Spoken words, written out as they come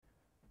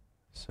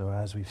So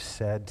as we've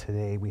said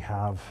today, we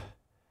have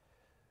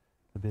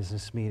the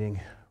business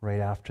meeting right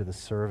after the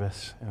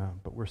service,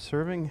 but we're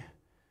serving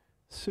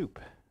soup,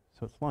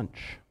 so it's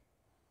lunch.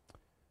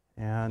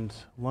 And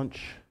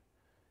lunch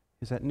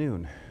is at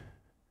noon,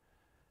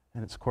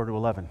 and it's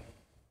 11:15.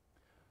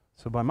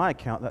 So by my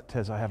account, that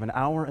says I have an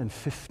hour and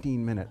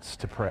 15 minutes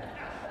to pray,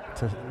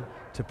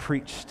 to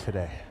preach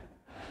today.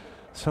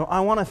 So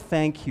I want to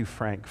thank you,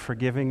 Frank, for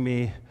giving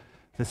me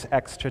this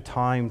extra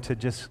time to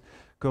just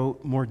go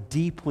more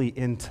deeply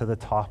into the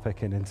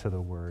topic and into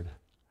the Word.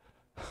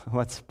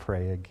 Let's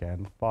pray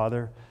again.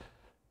 Father,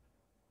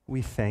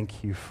 we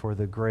thank you for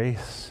the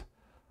grace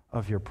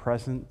of your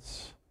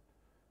presence.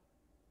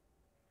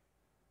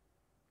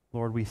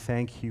 Lord, we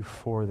thank you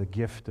for the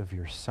gift of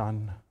your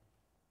Son.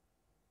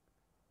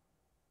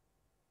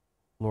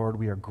 Lord,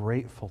 we are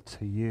grateful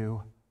to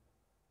you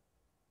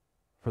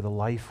for the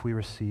life we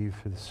receive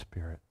through the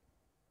Spirit.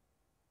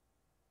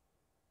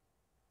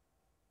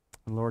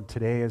 And Lord,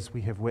 today as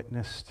we have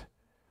witnessed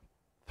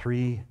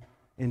 3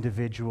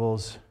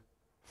 individuals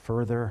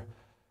further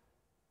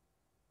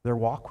their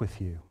walk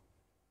with you,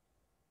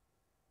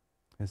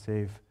 as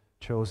they've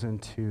chosen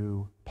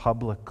to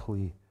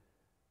publicly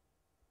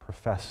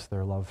profess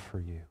their love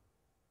for you.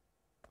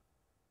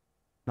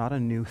 Not a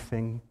new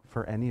thing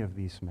for any of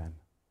these men,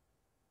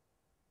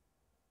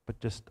 but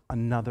just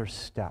another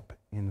step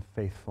in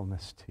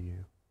faithfulness to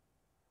you.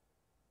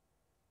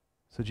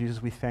 So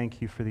Jesus, we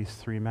thank you for these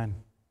 3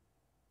 men.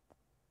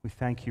 We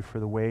thank you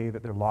for the way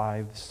that their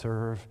lives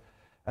serve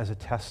as a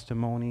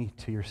testimony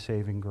to your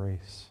saving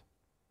grace.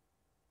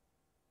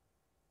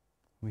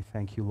 We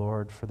thank you,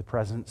 Lord, for the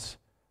presence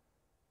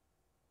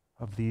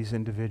of these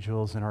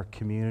individuals in our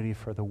community,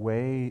 for the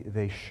way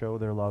they show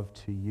their love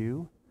to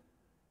you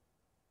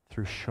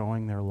through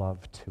showing their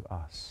love to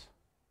us.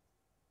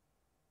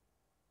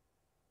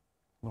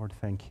 Lord,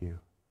 thank you.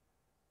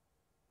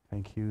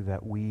 Thank you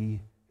that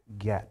we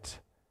get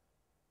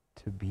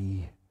to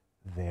be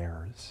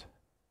theirs.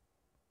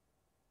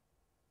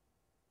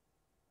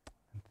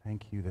 And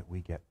thank you that we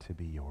get to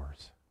be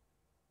yours.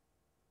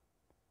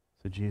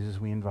 So Jesus,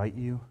 we invite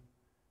you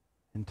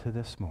into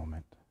this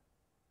moment.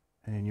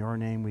 And in your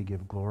name we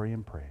give glory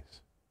and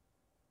praise.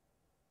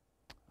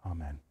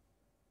 Amen.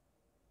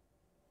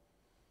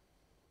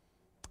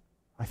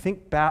 I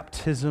think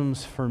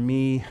baptisms for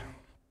me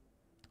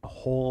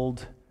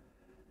hold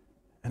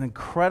an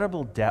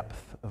incredible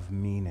depth of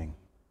meaning.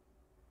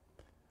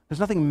 There's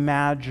nothing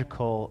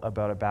magical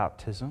about a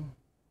baptism.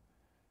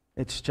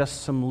 It's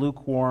just some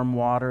lukewarm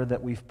water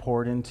that we've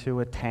poured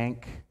into a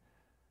tank.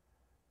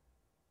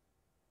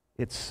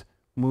 It's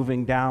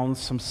moving down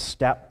some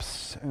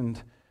steps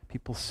and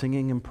people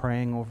singing and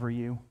praying over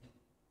you.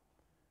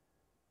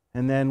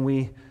 And then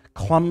we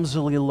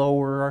clumsily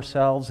lower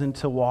ourselves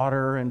into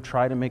water and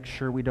try to make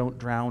sure we don't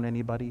drown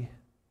anybody.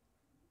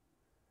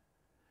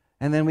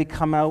 And then we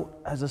come out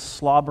as a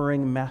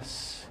slobbering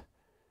mess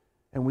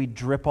and we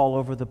drip all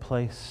over the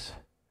place.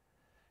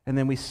 And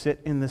then we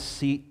sit in the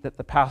seat that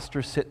the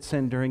pastor sits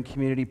in during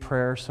community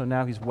prayer, so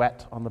now he's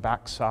wet on the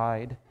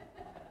backside.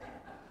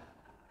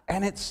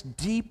 And it's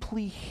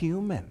deeply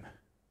human.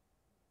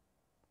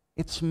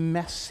 It's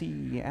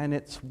messy, and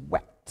it's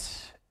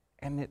wet,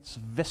 and it's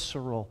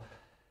visceral,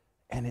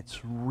 and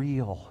it's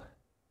real.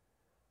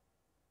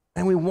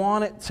 And we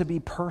want it to be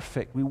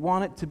perfect. We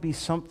want it to be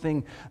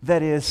something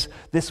that is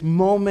this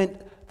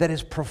moment that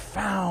is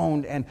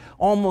profound and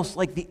almost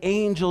like the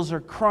angels are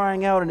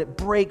crying out, and it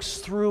breaks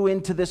through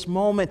into this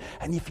moment.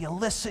 And if you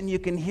listen, you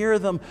can hear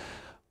them.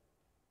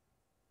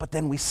 But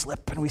then we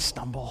slip and we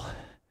stumble.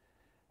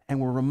 And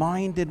we're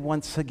reminded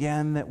once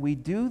again that we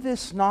do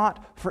this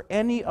not for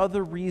any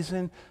other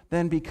reason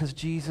than because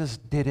Jesus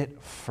did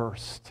it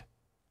first.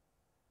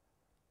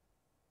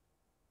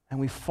 And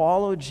we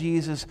follow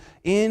Jesus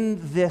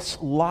in this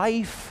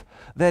life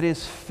that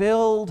is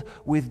filled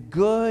with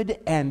good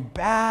and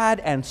bad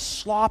and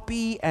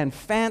sloppy and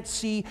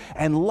fancy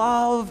and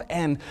love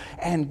and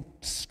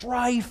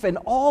strife and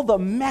all the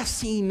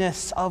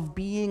messiness of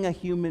being a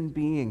human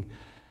being.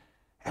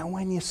 And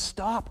when you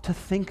stop to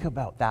think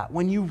about that,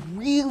 when you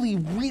really,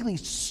 really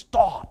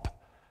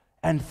stop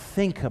and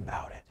think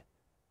about it,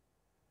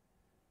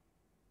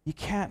 you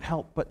can't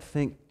help but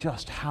think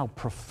just how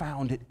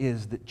profound it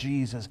is that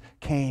Jesus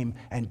came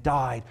and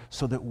died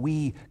so that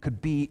we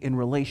could be in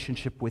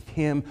relationship with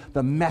him,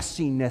 the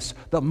messiness,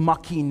 the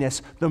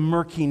muckiness, the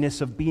murkiness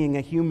of being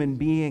a human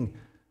being.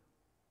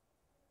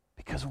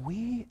 Because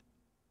we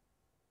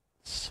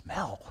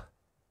smell.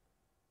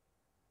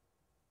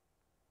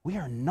 We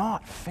are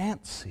not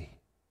fancy.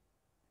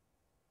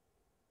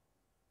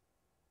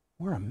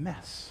 We're a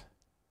mess.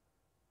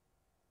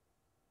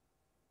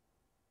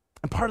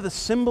 And part of the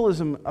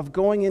symbolism of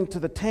going into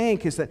the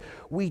tank is that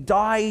we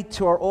die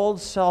to our old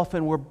self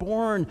and we're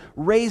born,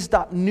 raised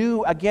up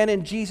new again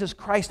in Jesus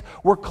Christ.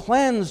 We're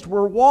cleansed,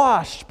 we're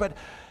washed. But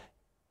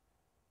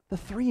the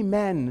 3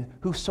 men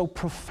who so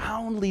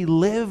profoundly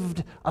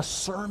lived a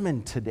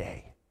sermon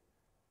today,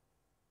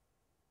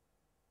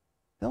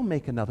 they'll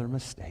make another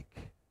mistake.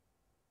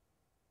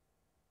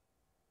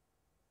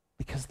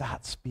 because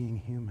that's being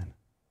human.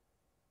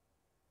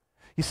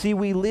 You see,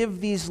 we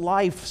live these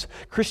lives.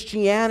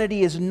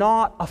 Christianity is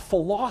not a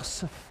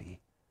philosophy.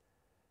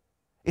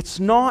 It's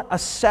not a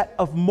set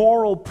of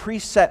moral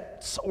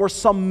precepts or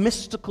some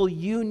mystical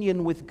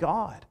union with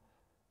God.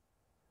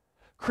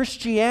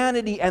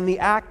 Christianity and the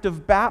act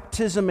of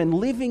baptism and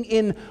living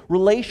in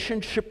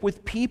relationship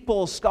with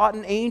people, Scott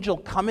and Angel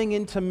coming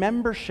into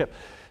membership,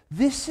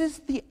 this is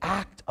the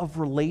act of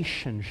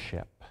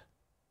relationship.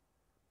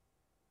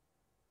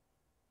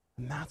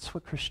 And that's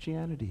what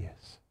Christianity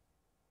is.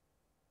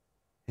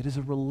 It is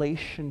a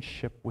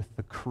relationship with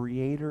the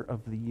Creator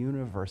of the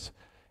universe.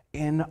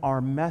 In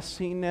our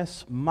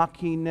messiness,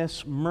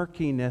 muckiness,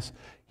 murkiness,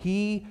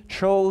 He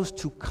chose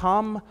to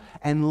come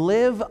and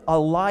live a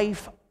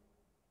life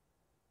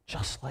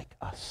just like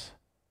us.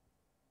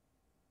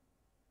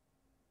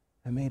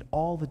 And made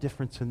all the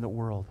difference in the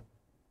world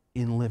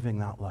in living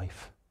that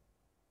life.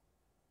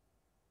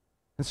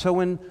 And so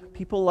when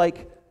people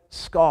like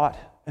Scott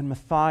and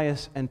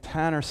Matthias and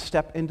Tanner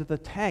step into the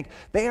tank,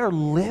 they are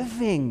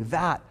living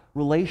that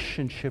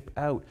relationship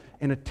out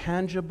in a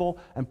tangible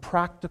and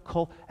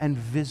practical and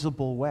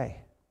visible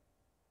way.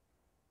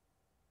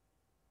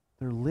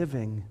 They're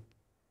living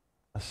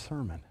a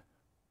sermon.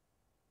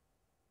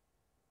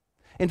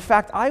 In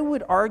fact, I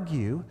would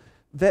argue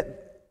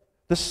that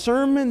the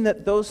sermon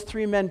that those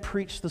three men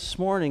preached this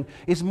morning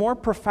is more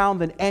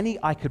profound than any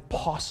I could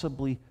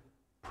possibly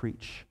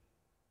preach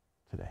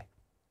today.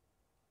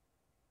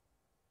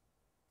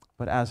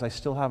 But as I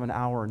still have an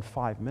hour and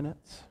 5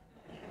 minutes,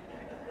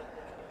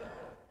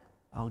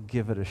 I'll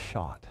give it a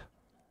shot.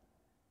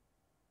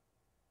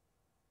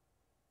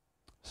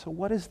 So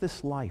what is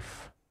this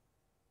life?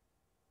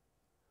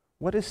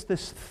 What is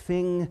this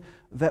thing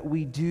that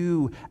we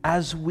do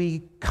as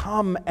we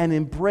come and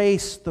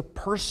embrace the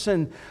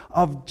person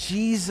of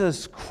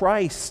Jesus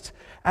Christ,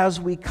 as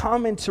we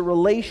come into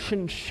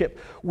relationship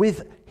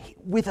with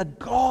a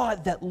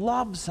God that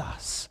loves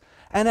us,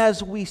 and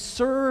as we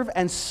serve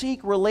and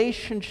seek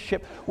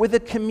relationship with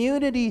a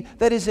community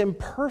that is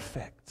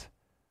imperfect?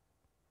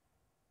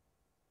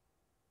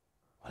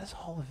 What does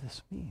all of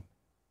this mean?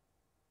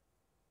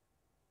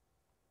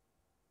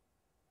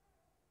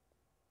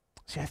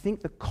 See, I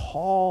think the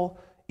call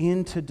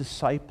into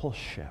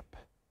discipleship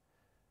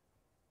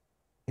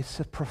is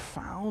a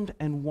profound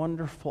and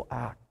wonderful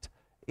act.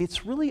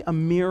 It's really a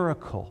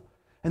miracle.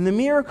 And the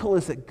miracle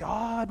is that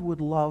God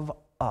would love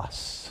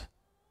us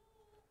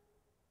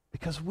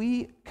because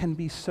we can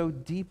be so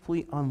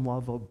deeply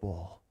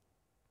unlovable.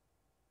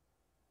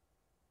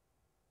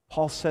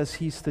 Paul says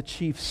he's the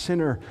chief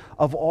sinner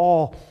of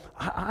all.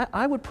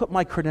 I would put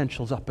my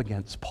credentials up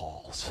against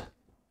Paul's.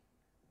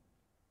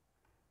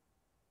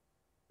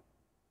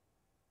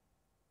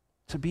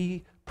 To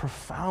be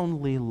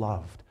profoundly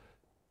loved.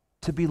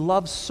 To be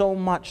loved so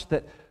much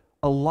that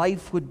a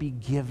life would be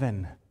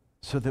given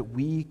so that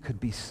we could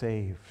be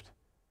saved.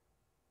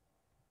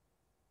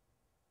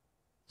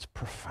 It's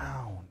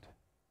profound.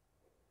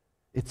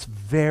 It's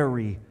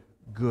very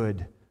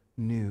good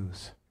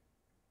news.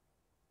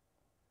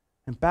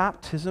 And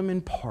baptism,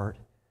 in part,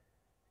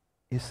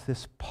 is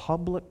this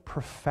public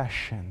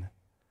profession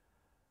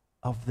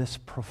of this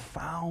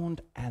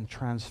profound and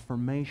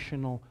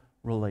transformational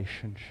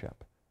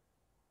relationship.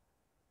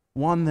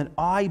 One that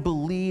I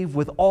believe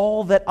with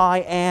all that I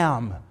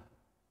am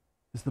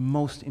is the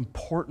most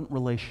important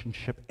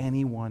relationship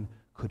anyone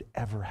could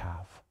ever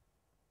have.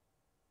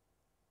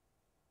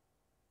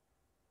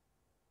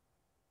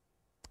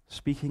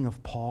 Speaking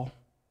of Paul,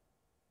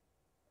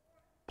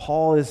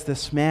 Paul is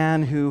this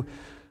man who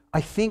I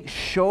think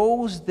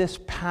shows this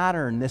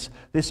pattern,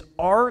 this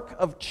arc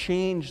of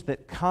change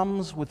that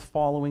comes with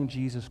following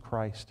Jesus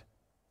Christ.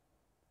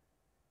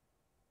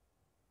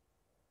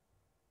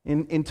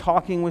 In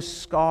talking with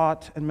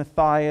Scott and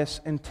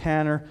Matthias and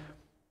Tanner,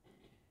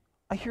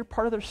 I hear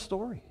part of their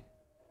story.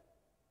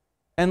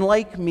 And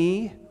like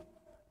me,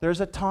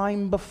 there's a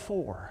time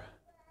before.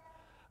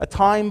 A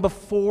time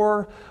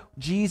before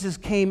Jesus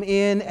came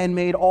in and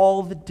made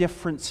all the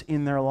difference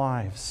in their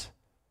lives.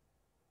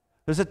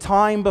 There's a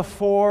time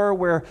before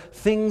where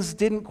things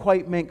didn't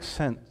quite make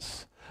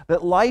sense.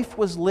 That life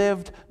was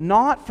lived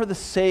not for the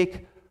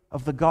sake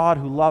of the God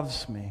who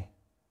loves me,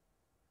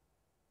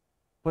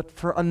 but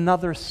for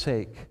another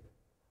sake.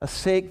 A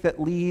sake that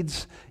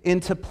leads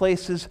into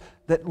places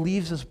that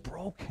leaves us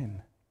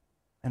broken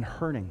and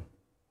hurting.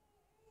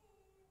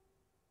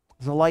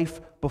 There's a life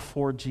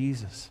before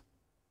Jesus.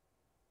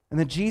 And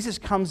then Jesus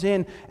comes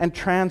in and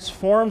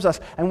transforms us.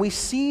 And we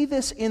see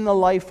this in the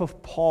life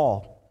of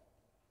Paul.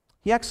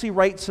 He actually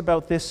writes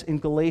about this in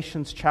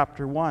Galatians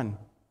chapter 1.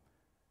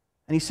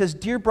 And he says,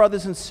 "Dear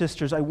brothers and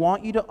sisters, I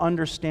want you to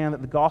understand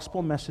that the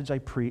gospel message I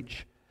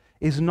preach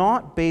is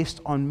not based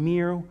on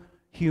mere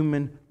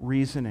human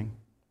reasoning.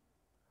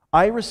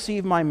 I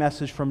received my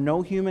message from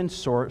no human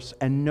source,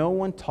 and no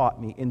one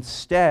taught me.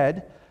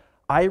 Instead,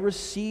 I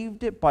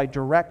received it by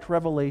direct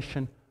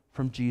revelation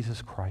from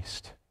Jesus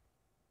Christ.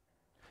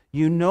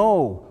 You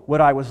know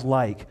what I was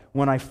like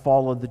when I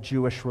followed the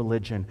Jewish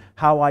religion,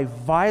 how I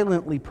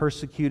violently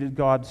persecuted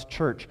God's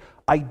church.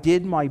 I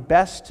did my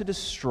best to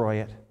destroy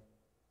it.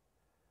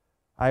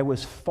 I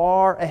was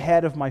far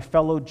ahead of my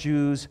fellow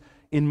Jews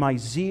in my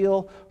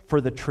zeal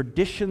for the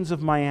traditions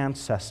of my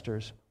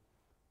ancestors.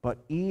 But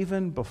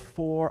even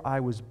before I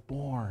was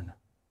born,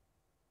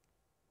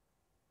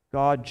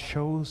 God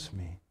chose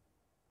me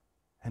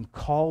and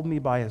called me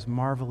by His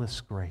marvelous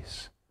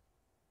grace.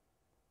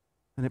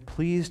 And it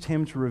pleased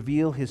Him to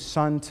reveal His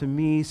Son to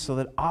me so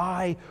that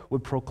I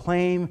would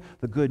proclaim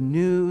the good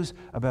news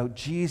about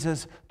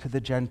Jesus to the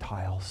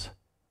Gentiles.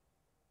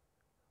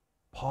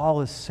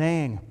 Paul is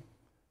saying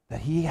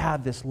that he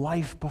had this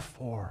life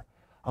before,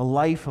 a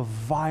life of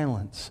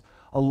violence,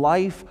 a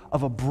life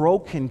of a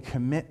broken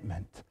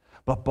commitment.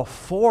 But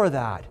before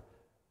that,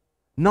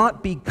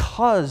 not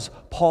because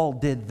Paul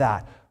did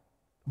that,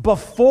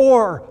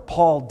 before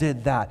Paul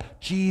did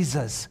that,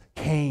 Jesus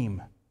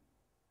came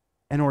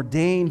and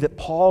ordained that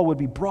Paul would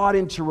be brought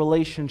into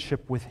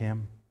relationship with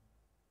Him.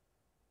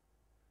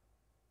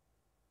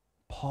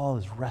 Paul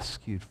is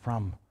rescued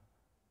from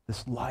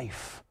this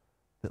life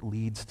that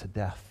leads to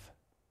death.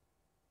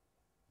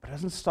 But it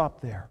doesn't stop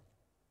there.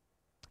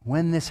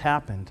 When this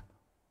happened,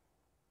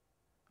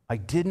 I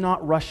did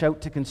not rush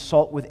out to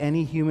consult with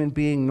any human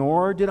being,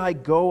 nor did I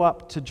go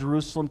up to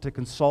Jerusalem to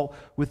consult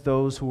with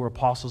those who were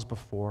apostles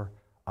before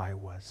I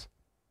was.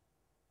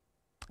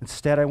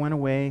 Instead, I went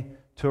away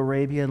to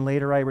Arabia, and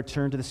later I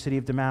returned to the city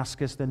of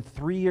Damascus. Then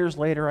 3 years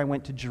later, I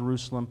went to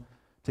Jerusalem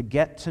to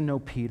get to know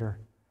Peter.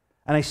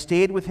 And I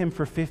stayed with him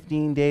for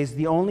 15 days.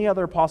 The only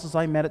other apostles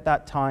I met at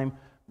that time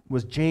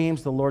was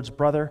James, the Lord's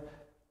brother.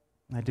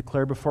 And I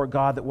declare before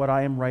God that what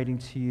I am writing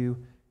to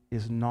you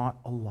is not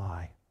a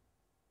lie.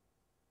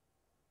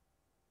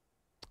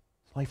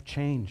 His life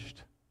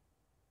changed.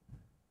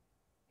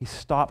 He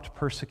stopped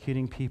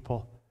persecuting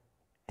people,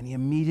 and he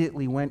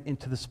immediately went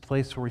into this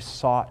place where he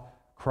sought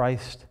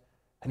Christ,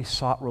 and he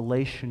sought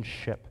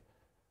relationship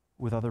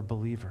with other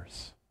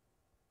believers.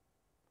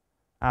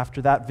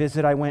 After that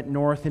visit, I went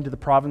north into the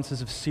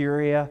provinces of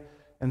Syria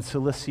and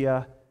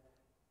Cilicia,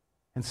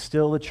 and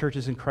still the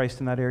churches in Christ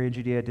in that area of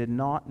Judea did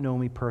not know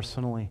me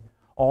personally.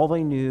 All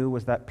they knew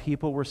was that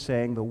people were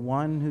saying, the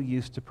one who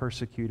used to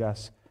persecute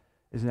us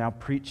is now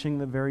preaching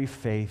the very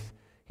faith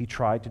he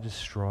tried to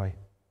destroy.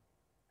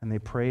 And they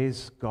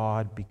praise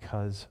God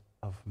because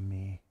of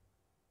me.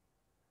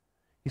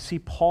 You see,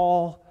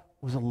 Paul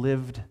was a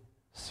lived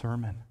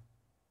sermon.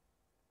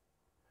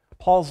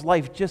 Paul's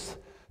life, just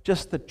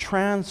the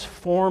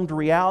transformed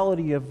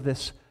reality of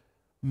this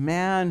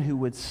man who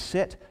would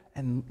sit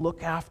and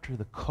look after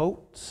the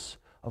coats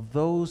of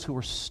those who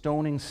were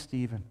stoning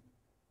Stephen,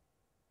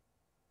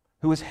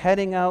 who was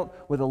heading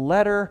out with a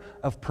letter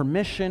of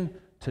permission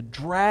to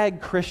drag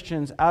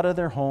Christians out of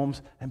their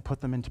homes and put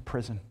them into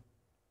prison.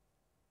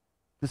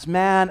 This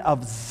man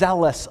of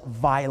zealous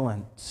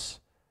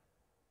violence.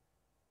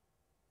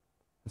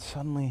 And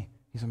suddenly,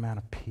 he's a man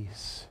of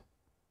peace.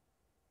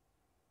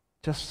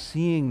 Just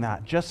seeing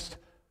that, just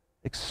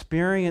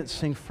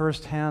experiencing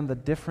firsthand the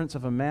difference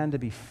of a man to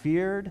be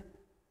feared,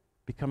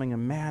 becoming a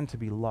man to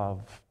be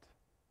loved.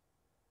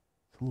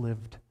 It's a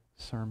lived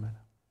sermon.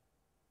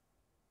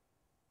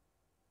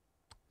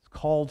 It's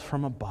called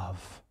from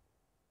above.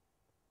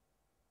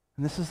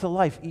 And this is the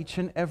life, each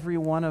and every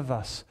one of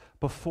us,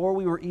 before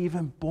we were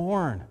even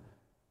born,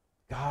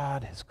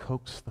 God has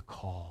coaxed the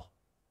call.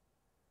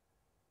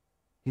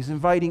 He's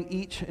inviting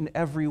each and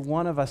every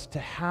one of us to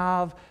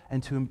have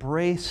and to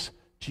embrace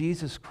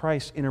Jesus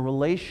Christ in a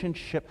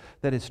relationship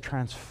that is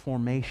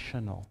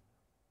transformational,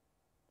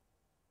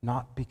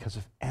 not because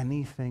of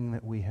anything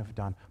that we have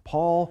done.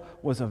 Paul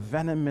was a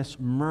venomous,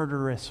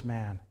 murderous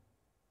man.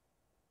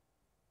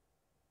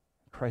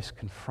 Christ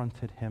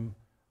confronted him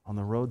on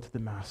the road to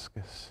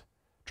Damascus,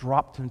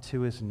 dropped him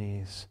to his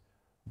knees,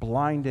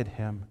 blinded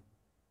him,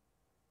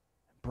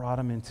 brought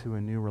him into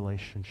a new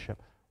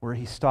relationship where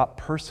he stopped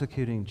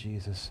persecuting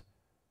Jesus.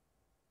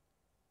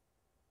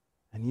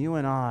 And you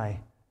and I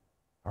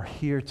are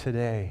here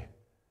today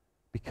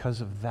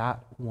because of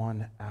that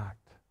one act.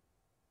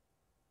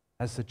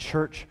 As the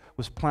church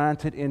was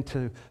planted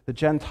into the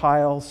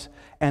Gentiles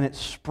and it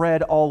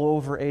spread all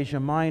over Asia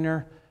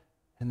Minor,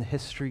 and the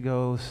history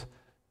goes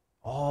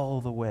all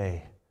the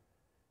way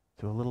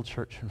to a little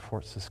church in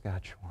Fort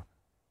Saskatchewan.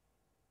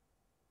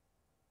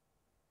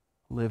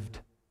 Lived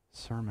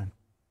sermon.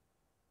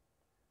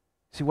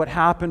 See, what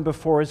happened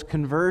before his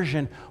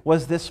conversion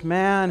was this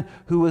man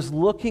who was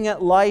looking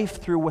at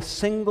life through a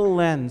single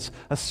lens,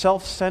 a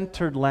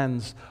self-centered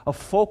lens, a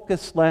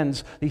focused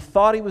lens. He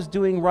thought he was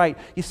doing right.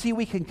 You see,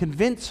 we can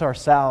convince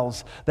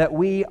ourselves that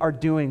we are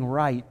doing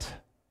right.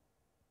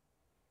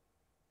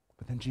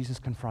 But then Jesus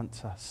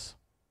confronts us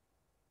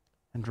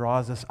and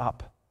draws us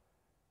up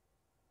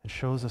and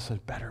shows us a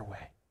better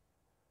way,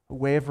 a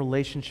way of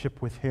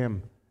relationship with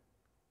Him.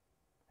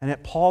 And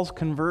at Paul's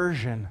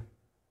conversion,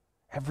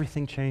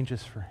 everything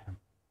changes for him.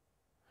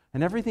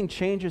 And everything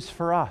changes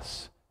for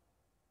us.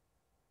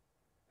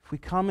 If we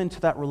come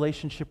into that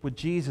relationship with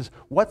Jesus,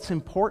 what's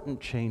important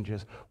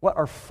changes. What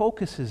our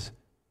focus is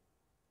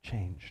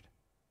changed.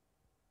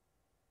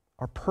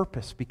 Our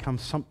purpose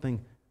becomes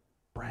something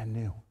brand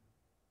new.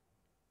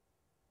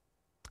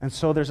 And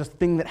so there's a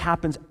thing that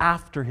happens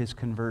after his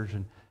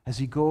conversion as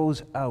he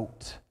goes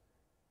out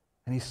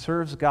and he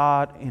serves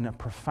God in a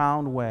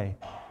profound way,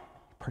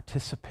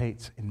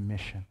 participates in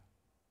mission.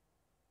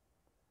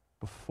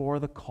 Before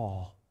the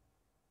call,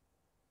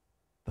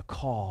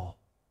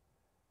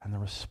 and the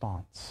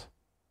response.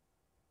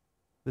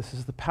 This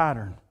is the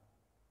pattern.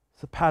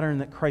 It's the pattern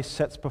that Christ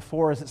sets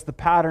before us. It's the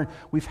pattern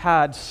we've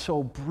had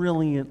so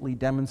brilliantly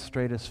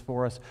demonstrated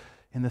for us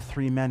in the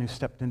three men who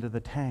stepped into the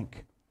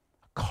tank.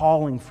 A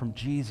calling from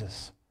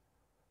Jesus,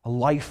 a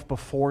life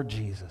before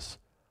Jesus,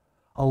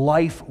 a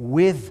life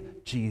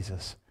with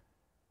Jesus,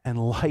 and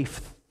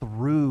life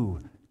through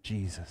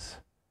Jesus.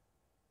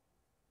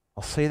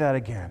 I'll say that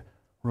again.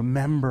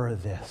 Remember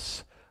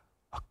this.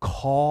 A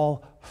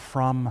call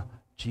from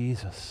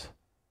Jesus.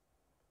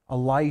 A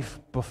life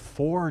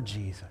before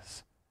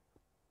Jesus.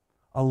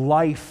 A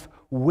life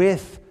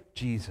with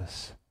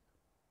Jesus.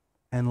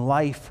 And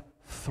life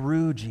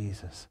through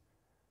Jesus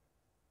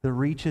that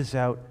reaches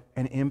out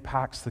and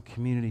impacts the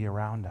community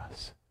around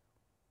us.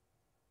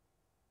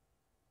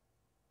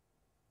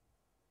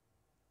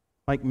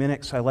 Mike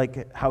Minix, I like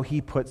it, how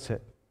he puts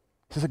it.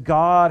 He says that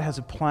God has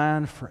a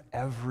plan for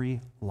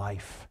every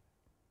life.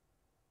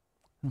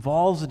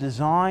 Involves a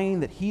design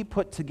that he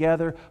put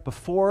together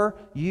before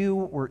you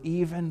were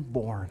even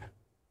born.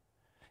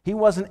 He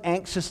wasn't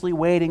anxiously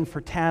waiting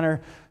for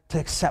Tanner to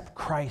accept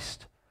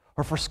Christ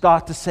or for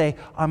Scott to say,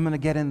 I'm going to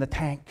get in the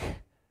tank.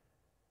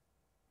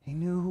 He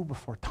knew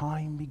before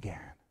time began,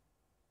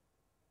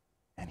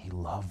 and he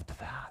loved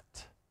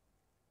that.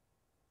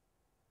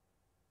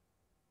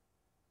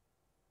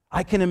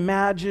 I can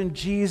imagine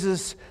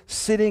Jesus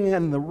sitting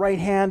on the right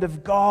hand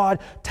of God,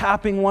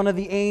 tapping one of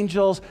the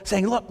angels,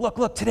 saying,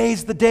 look,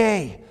 today's the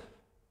day.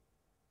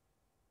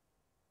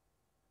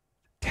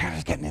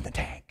 Tanner's getting in the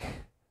tank.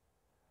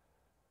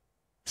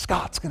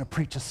 Scott's going to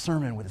preach a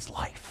sermon with his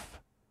life.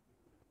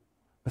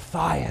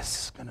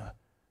 Matthias is going to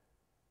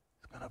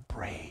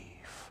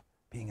brave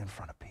being in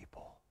front of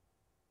people.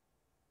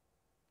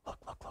 Look.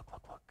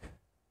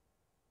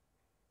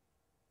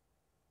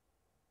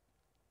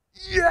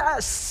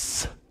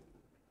 Yes!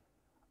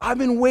 I've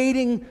been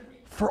waiting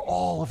for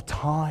all of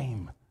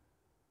time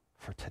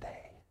for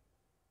today.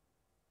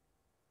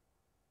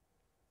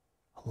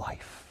 A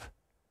life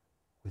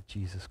with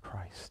Jesus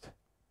Christ.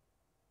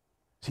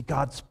 See,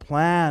 God's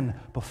plan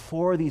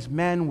before these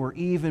men were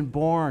even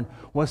born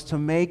was to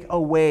make a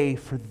way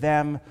for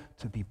them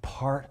to be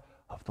part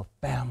of the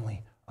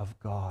family of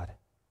God.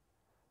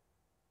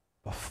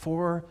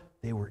 Before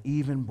they were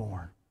even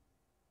born.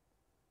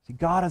 See,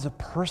 God has a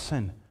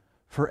person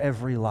for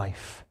every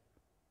life.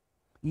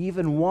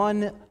 Even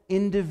one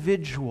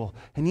individual.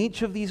 And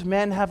each of these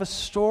men have a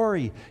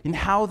story in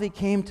how they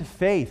came to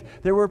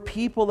faith. There were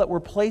people that were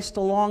placed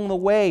along the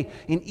way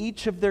in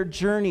each of their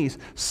journeys.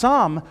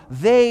 Some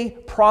they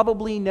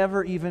probably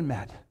never even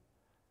met.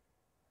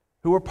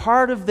 Who were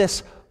part of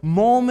this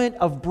moment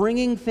of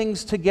bringing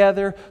things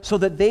together so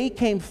that they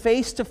came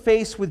face to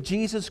face with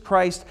Jesus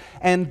Christ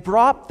and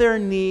dropped their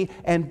knee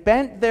and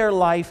bent their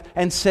life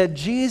and said,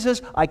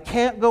 Jesus, I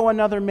can't go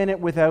another minute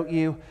without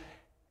you.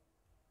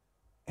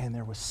 And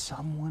there was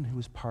someone who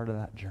was part of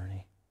that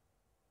journey.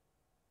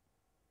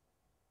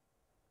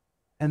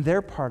 And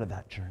they're part of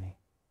that journey.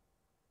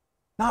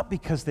 Not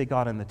because they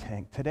got in the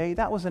tank today,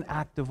 that was an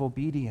act of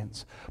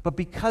obedience, but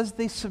because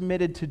they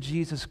submitted to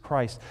Jesus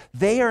Christ.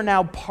 They are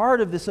now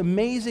part of this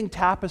amazing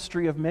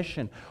tapestry of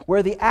mission,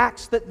 where the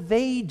acts that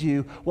they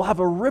do will have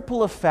a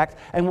ripple effect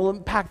and will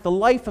impact the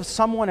life of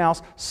someone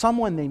else,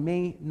 someone they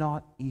may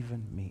not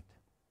even meet.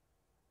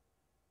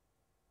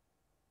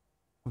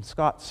 When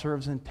Scott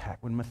serves in tech,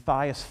 when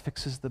Matthias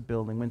fixes the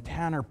building, when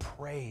Tanner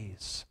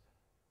prays,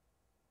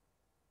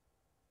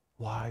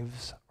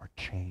 lives are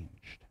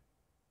changed.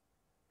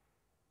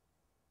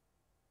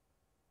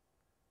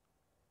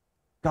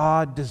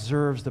 God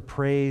deserves the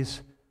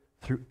praise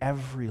through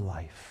every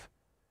life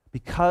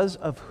because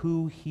of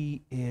who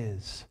He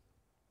is.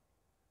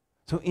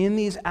 So in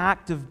these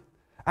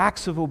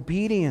acts of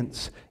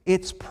obedience,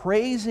 it's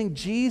praising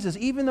Jesus,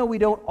 even though we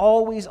don't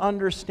always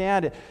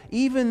understand it,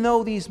 even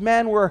though these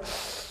men were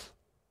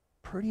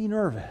pretty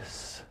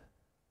nervous.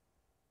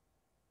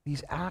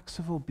 These acts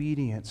of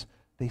obedience,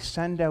 they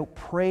send out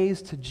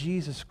praise to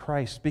Jesus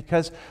Christ,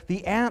 because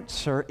the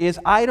answer is,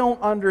 I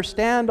don't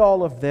understand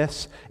all of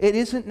this. It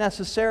isn't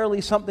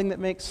necessarily something that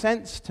makes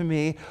sense to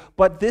me,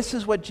 but this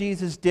is what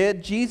Jesus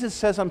did. Jesus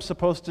says I'm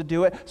supposed to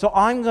do it, so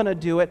I'm going to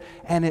do it.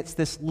 And it's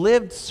this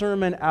lived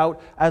sermon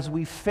out as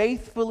we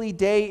faithfully,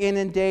 day in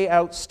and day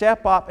out,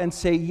 step up and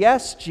say,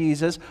 yes,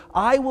 Jesus,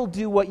 I will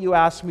do what you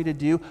ask me to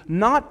do,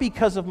 not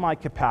because of my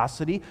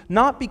capacity,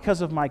 not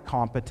because of my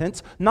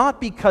competence, not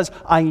because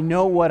I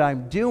know what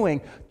I'm doing,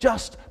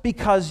 just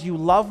because you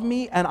love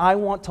me and I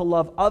want to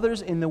love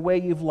others in the way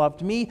you've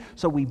loved me.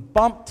 So we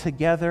bump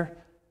together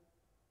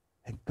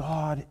and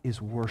God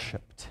is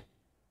worshiped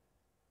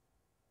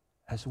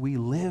as we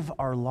live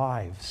our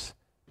lives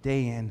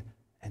day in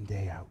and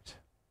day out.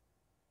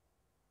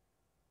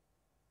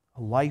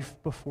 A life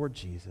before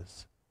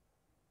Jesus.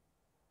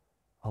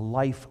 A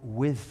life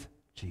with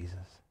Jesus.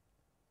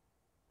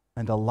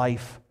 and a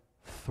life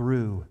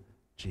through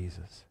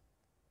Jesus.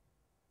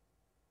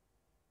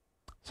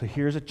 So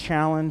here's a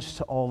challenge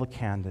to all the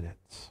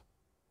candidates.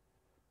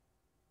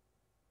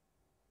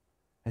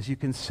 As you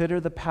consider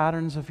the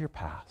patterns of your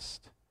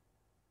past,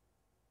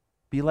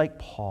 be like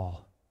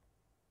Paul.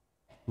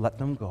 Let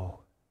them go.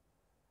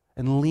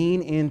 And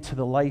lean into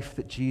the life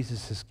that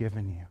Jesus has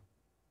given you.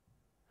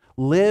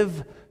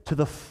 Live to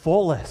the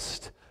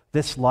fullest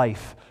this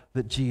life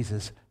that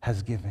Jesus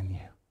has given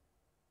you.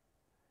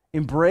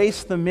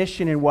 Embrace the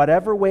mission in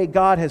whatever way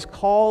God has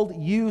called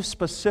you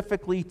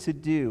specifically to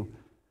do.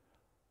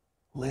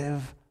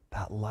 Live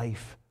that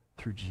life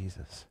through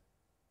Jesus.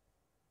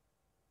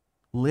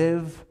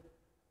 Live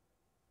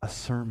a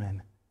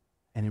sermon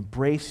and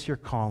embrace your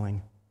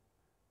calling,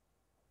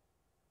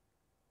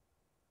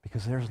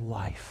 because there's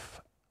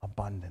life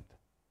abundant.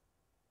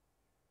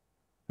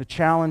 The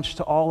challenge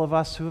to all of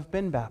us who have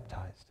been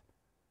baptized: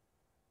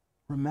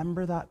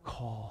 remember that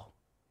call.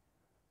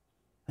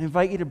 I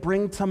invite you to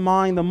bring to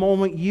mind the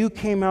moment you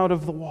came out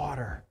of the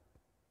water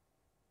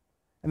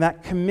and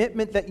that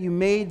commitment that you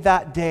made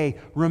that day.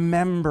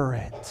 Remember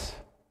it.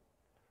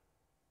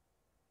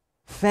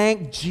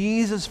 Thank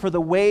Jesus for the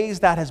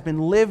ways that has been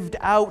lived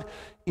out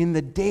in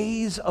the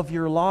days of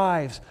your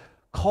lives.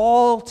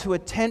 Call to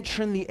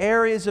attention the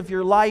areas of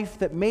your life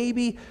that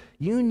maybe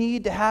you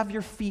need to have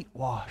your feet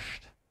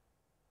washed.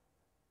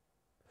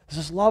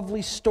 There's this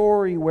lovely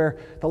story where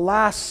the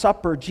Last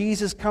Supper,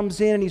 Jesus comes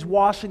in and he's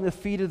washing the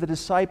feet of the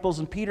disciples,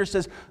 and Peter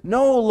says,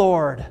 "No,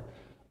 Lord,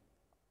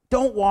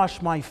 don't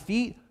wash my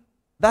feet.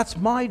 That's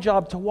my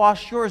job to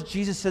wash yours."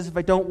 Jesus says, "If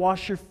I don't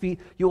wash your feet,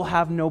 you will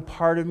have no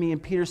part of me."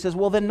 And Peter says,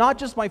 "Well, then not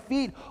just my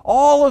feet,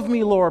 all of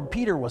me, Lord."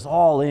 Peter was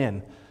all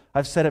in.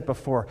 I've said it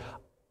before.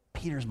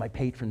 Peter's my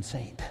patron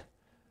saint.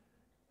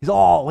 He's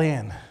all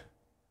in.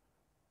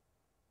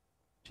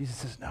 Jesus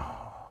says,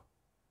 "No,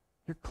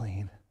 you're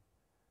clean.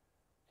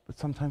 But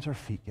sometimes our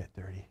feet get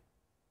dirty."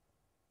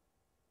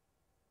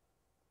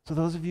 So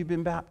those of you who've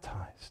been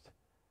baptized,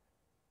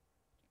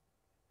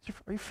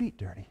 are your feet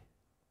dirty?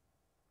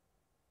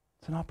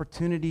 It's an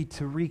opportunity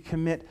to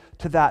recommit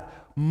to that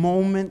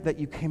moment that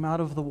you came out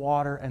of the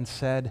water and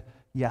said,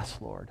 "Yes,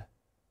 Lord."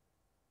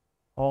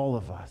 All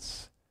of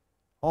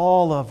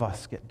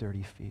us get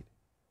dirty feet.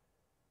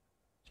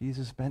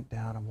 Jesus bent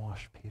down and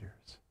washed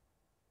Peter's.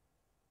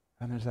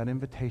 And there's that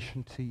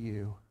invitation to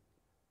you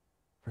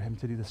for him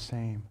to do the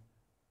same.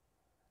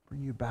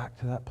 Bring you back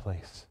to that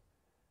place.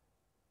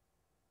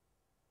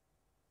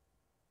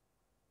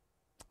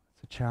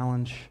 It's a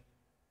challenge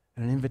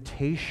and an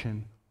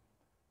invitation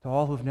to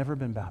all who've never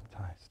been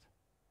baptized.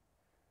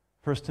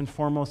 First and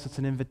foremost, it's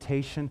an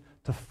invitation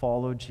to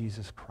follow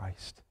Jesus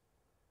Christ.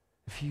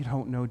 If you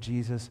don't know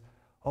Jesus,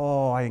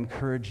 I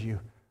encourage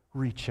you,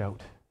 reach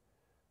out.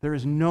 There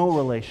is no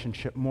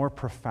relationship more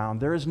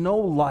profound. There is no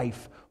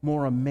life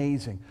more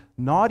amazing.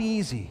 Not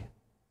easy.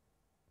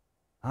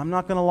 I'm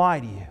not going to lie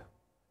to you.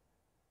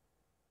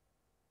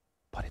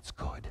 But it's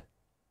good.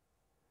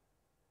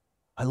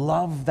 I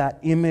love that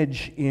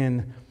image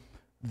in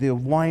The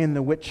Lion,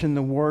 the Witch, and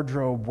the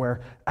Wardrobe,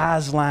 where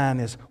Aslan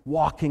is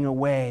walking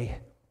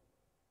away.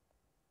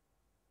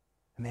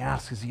 And they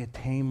ask, is he a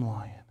tame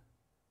lion?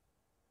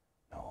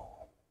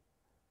 No.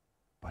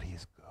 But he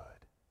is good.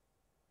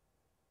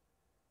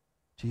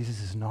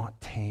 Jesus is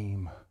not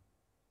tame,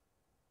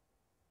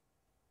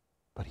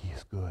 but he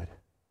is good.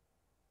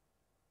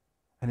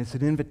 And it's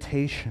an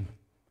invitation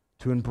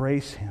to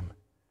embrace him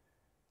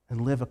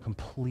and live a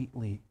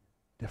completely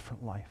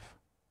different life.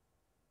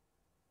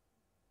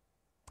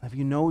 If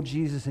you know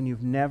Jesus and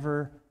you've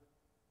never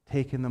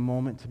taken the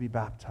moment to be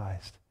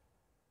baptized,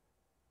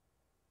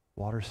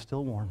 water's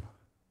still warm.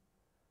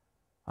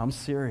 I'm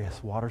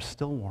serious, water's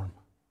still warm.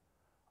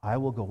 I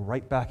will go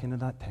right back into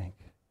that tank.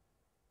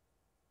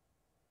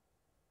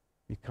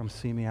 You come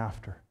see me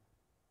after.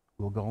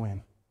 We'll go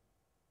in.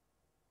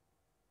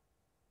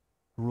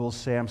 The rules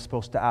say I'm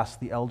supposed to ask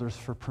the elders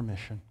for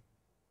permission.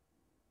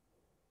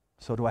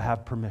 So do I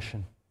have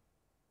permission?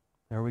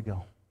 There we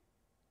go.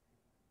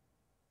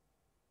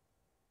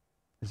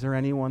 Is there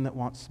anyone that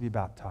wants to be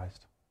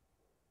baptized?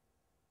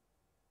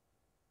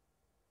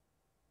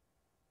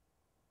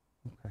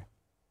 Okay.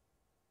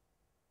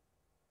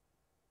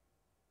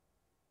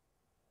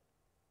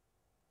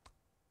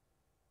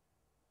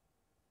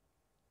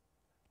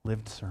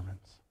 Lived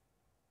sermons.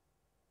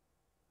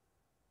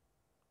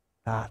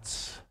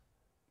 That's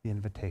the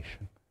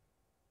invitation.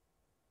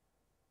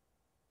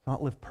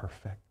 Not live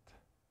perfect.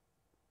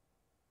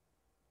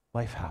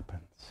 Life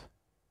happens.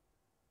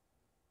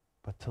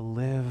 But to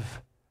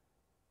live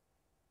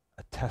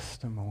a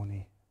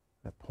testimony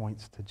that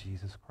points to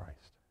Jesus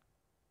Christ.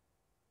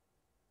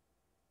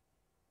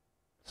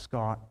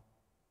 Scott,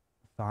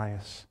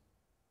 Matthias,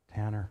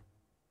 Tanner,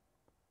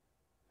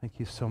 thank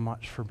you so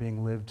much for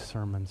being lived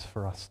sermons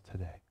for us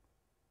today.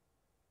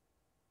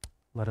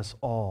 Let us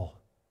all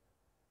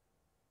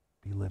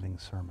be living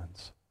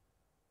sermons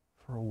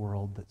for a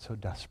world that so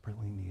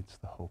desperately needs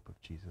the hope of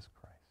Jesus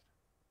Christ.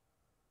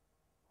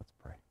 Let's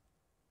pray.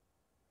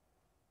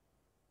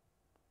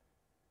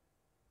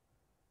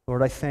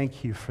 Lord, I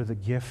thank you for the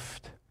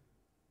gift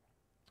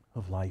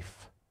of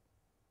life.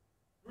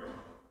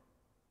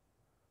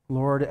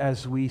 Lord,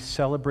 as we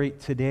celebrate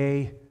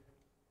today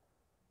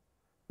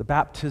the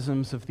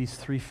baptisms of these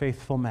three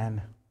faithful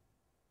men,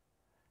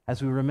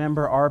 as we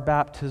remember our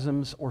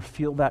baptisms or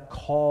feel that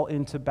call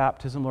into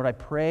baptism, Lord, I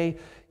pray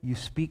you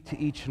speak to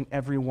each and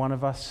every one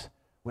of us,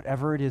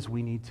 whatever it is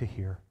we need to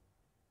hear.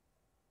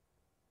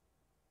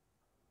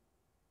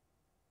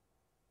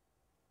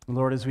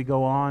 Lord, as we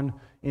go on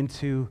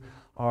into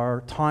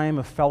our time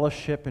of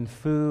fellowship and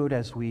food,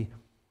 as we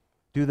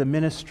do the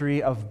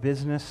ministry of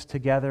business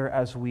together,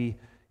 as we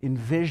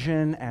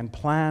envision and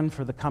plan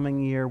for the coming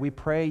year, we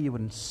pray you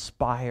would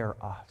inspire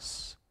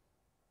us.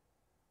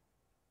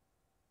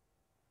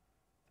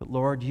 That,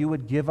 Lord, you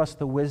would give us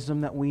the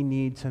wisdom that we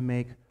need to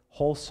make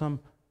wholesome,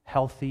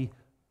 healthy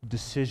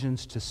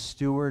decisions to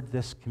steward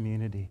this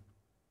community.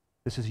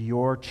 This is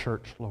your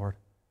church, Lord.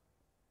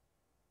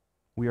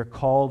 We are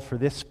called for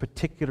this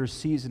particular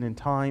season in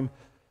time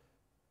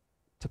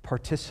to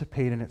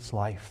participate in its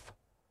life.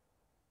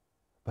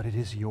 But it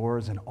is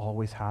yours and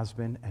always has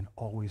been and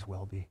always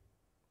will be.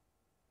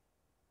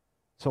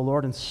 So,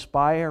 Lord,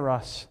 inspire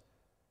us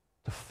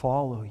to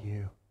follow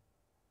you.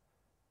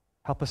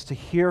 Help us to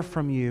hear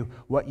from you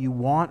what you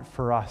want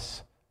for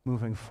us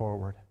moving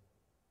forward.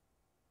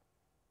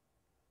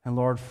 And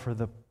Lord, for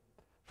the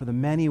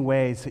many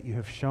ways that you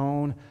have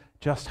shown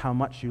just how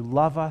much you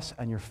love us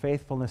and your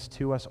faithfulness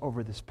to us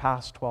over this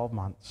past 12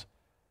 months,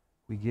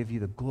 we give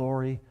you the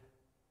glory,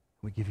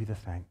 we give you the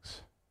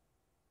thanks.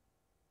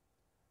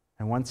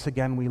 And once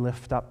again, we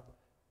lift up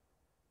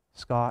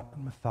Scott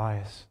and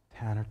Matthias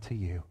Tanner to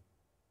you.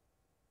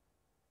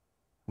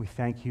 We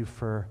thank you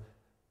for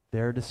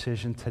their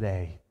decision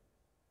today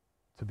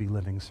to be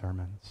living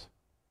sermons.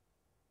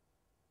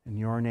 In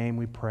your name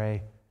we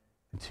pray,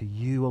 and to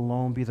you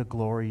alone be the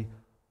glory,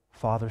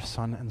 Father,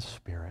 Son, and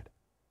Spirit.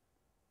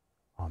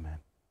 Amen.